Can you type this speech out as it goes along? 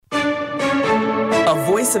a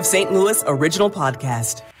Voice of St. Louis original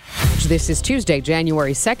podcast. This is Tuesday,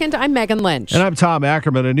 January 2nd. I'm Megan Lynch. And I'm Tom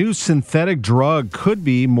Ackerman. A new synthetic drug could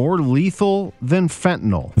be more lethal than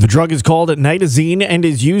fentanyl. The drug is called nitazene and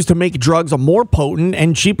is used to make drugs more potent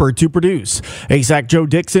and cheaper to produce. ASAC Joe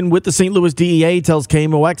Dixon with the St. Louis DEA tells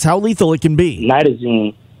KMOX how lethal it can be.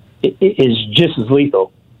 Nitazene is just as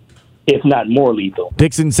lethal, if not more lethal.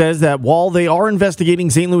 Dixon says that while they are investigating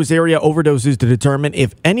St. Louis area overdoses to determine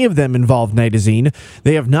if any of them involve nitazene,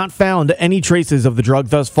 they have not found any traces of the drug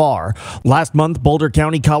thus far. Last month, Boulder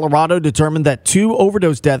County, Colorado determined that 2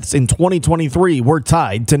 overdose deaths in 2023 were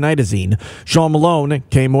tied to nitazene. Sean Malone,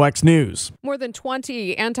 KMOX News. More than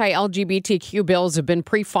 20 anti-LGBTQ bills have been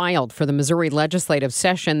pre-filed for the Missouri Legislative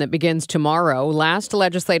session that begins tomorrow. Last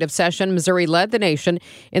legislative session, Missouri led the nation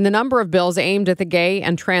in the number of bills aimed at the gay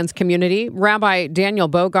and trans community. Rabbi Daniel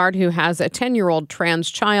Bogard, who has a 10-year-old trans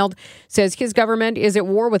child, says his government is at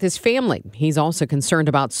war with his family. He's also concerned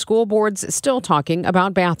about school boards still talking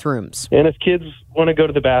about bathrooms. And if kids want to go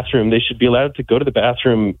to the bathroom, they should be allowed to go to the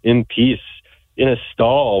bathroom in peace, in a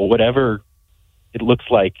stall, whatever it looks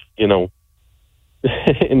like, in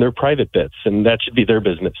their private bits. And that should be their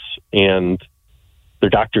business and their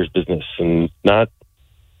doctor's business and not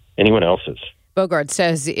anyone else's. Bogard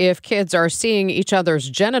says if kids are seeing each other's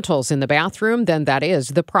genitals in the bathroom, then that is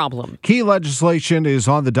the problem. Key legislation is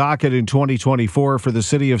on the docket in 2024 for the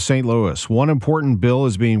city of St. Louis. One important bill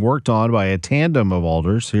is being worked on by a tandem of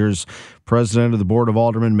alders. Here's President of the Board of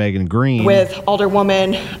Aldermen, Megan Green. With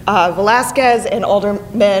Alderwoman Velasquez and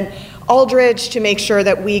Alderman Aldridge to make sure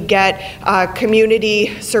that we get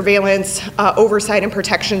community surveillance, oversight, and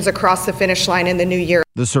protections across the finish line in the new year.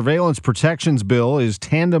 The Surveillance Protections Bill is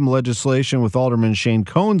tandem legislation with Alderman Shane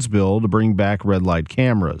Cohn's bill to bring back red light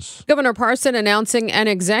cameras. Governor Parson announcing an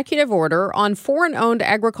executive order on foreign-owned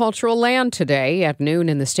agricultural land today. At noon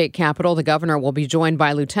in the state capitol, the governor will be joined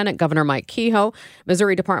by Lieutenant Governor Mike Kehoe,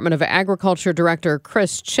 Missouri Department of Agriculture Director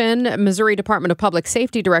Chris Chin, Missouri Department of Public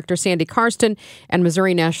Safety Director Sandy Karsten, and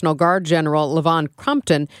Missouri National Guard General Levon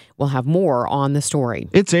Crumpton. Will have more on the story.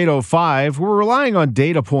 It's 8:05. We're relying on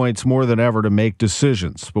data points more than ever to make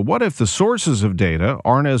decisions. But what if the sources of data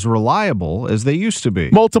aren't as reliable as they used to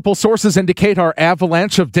be? Multiple sources indicate our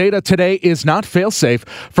avalanche of data today is not fail-safe.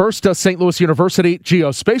 First, a St. Louis University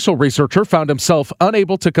geospatial researcher found himself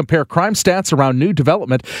unable to compare crime stats around new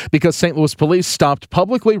development because St. Louis police stopped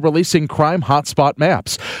publicly releasing crime hotspot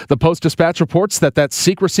maps. The Post-Dispatch reports that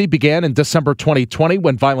secrecy began in December 2020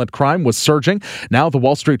 when violent crime was surging. Now the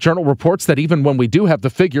Wall Street Journal reports that even when we do have the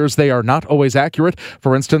figures, they are not always accurate.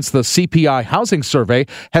 For instance, the CPI housing survey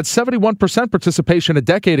had 71% participation a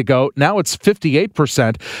decade ago. Now it's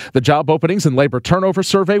 58%. The job openings and labor turnover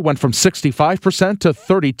survey went from 65% to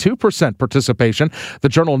 32% participation. The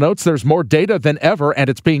Journal notes there's more data than ever, and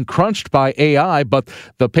it's being crunched by AI, but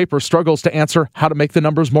the paper struggles to answer how to make the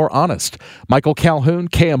numbers more honest. Michael Calhoun,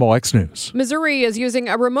 KMOX News. Missouri is using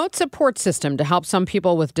a remote support system to help some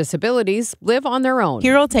people with disabilities live on their own.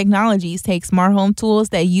 Hero Technologies takes smart home tools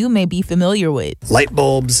that you may be familiar with. Light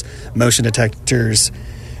bulbs, motion detectors,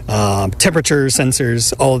 temperature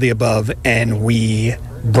sensors, all of the above, and we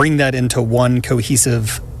bring that into one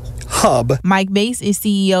cohesive hub. Mike Bass is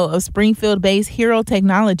CEO of Springfield-based Hero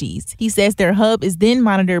Technologies. He says their hub is then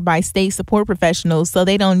monitored by state support professionals so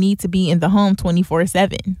they don't need to be in the home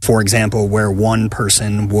 24/7. For example, where one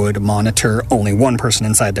person would monitor only one person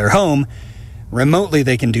inside their home, remotely,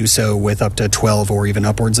 they can do so with up to 12 or even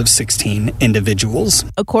upwards of 16 individuals.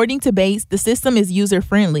 According to Bates, the system is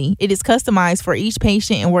user-friendly. It is customized for each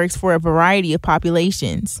patient and works for a variety of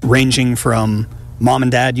populations. Ranging from mom and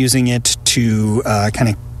dad using it to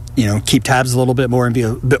keep tabs a little bit more and be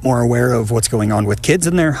a bit more aware of what's going on with kids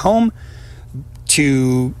in their home,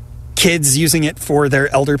 to kids using it for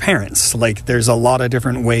their elder parents. Like, there's a lot of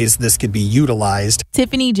different ways this could be utilized.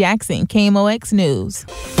 Tiffany Jackson, KMOX News.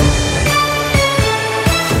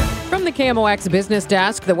 From the KMOX Business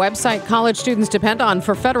Desk, the website college students depend on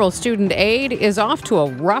for federal student aid is off to a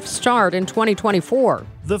rough start in 2024.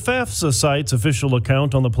 The FAFSA site's official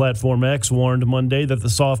account on the Platform X warned Monday that the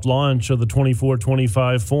soft launch of the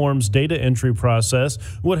 24-25 forms data entry process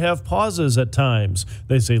would have pauses at times.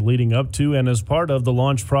 They say leading up to and as part of the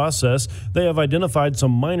launch process, they have identified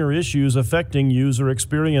some minor issues affecting user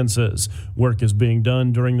experiences. Work is being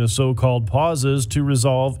done during the so-called pauses to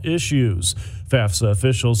resolve issues. FAFSA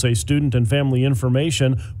officials say student and family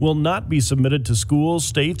information will not be submitted to schools,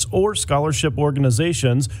 states, or scholarship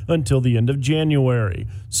organizations until the end of January.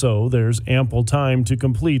 So there's ample time to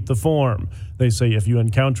complete the form. They say if you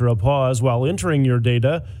encounter a pause while entering your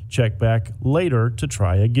data, check back later to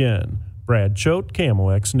try again. Brad Choate,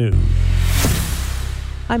 KMOX News.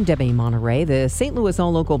 I'm Debbie Monterey. The St. Louis All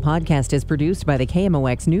Local podcast is produced by the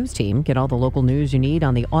KMOX News Team. Get all the local news you need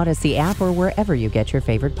on the Odyssey app or wherever you get your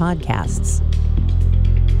favorite podcasts.